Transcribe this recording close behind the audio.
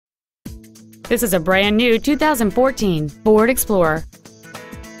This is a brand new 2014 Ford Explorer.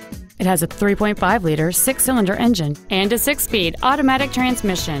 It has a 3.5-liter 6-cylinder engine and a 6-speed automatic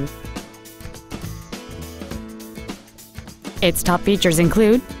transmission. Its top features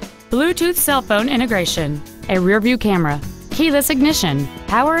include Bluetooth cell phone integration, a rear-view camera, keyless ignition,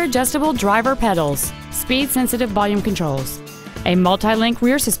 power-adjustable driver pedals, speed-sensitive volume controls, a multi-link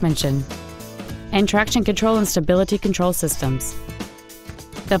rear suspension, and traction control and stability control systems.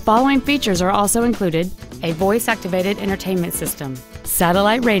 The following features are also included: a voice-activated entertainment system,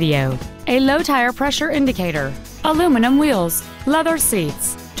 satellite radio, a low tire pressure indicator, aluminum wheels, leather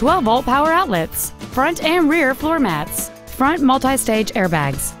seats, 12-volt power outlets, front and rear floor mats, front multi-stage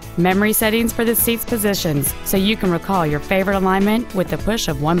airbags, memory settings for the seat's positions so you can recall your favorite alignment with the push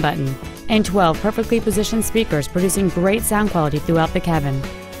of one button, and 12 perfectly positioned speakers producing great sound quality throughout the cabin.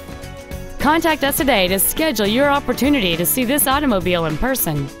 Contact us today to schedule your opportunity to see this automobile in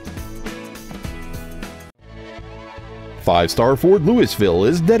person. 5-Star Ford Lewisville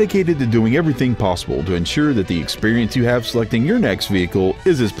is dedicated to doing everything possible to ensure that the experience you have selecting your next vehicle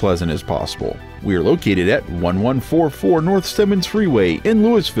is as pleasant as possible. We are located at 1144 North Stemmons Freeway in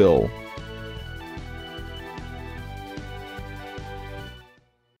Lewisville.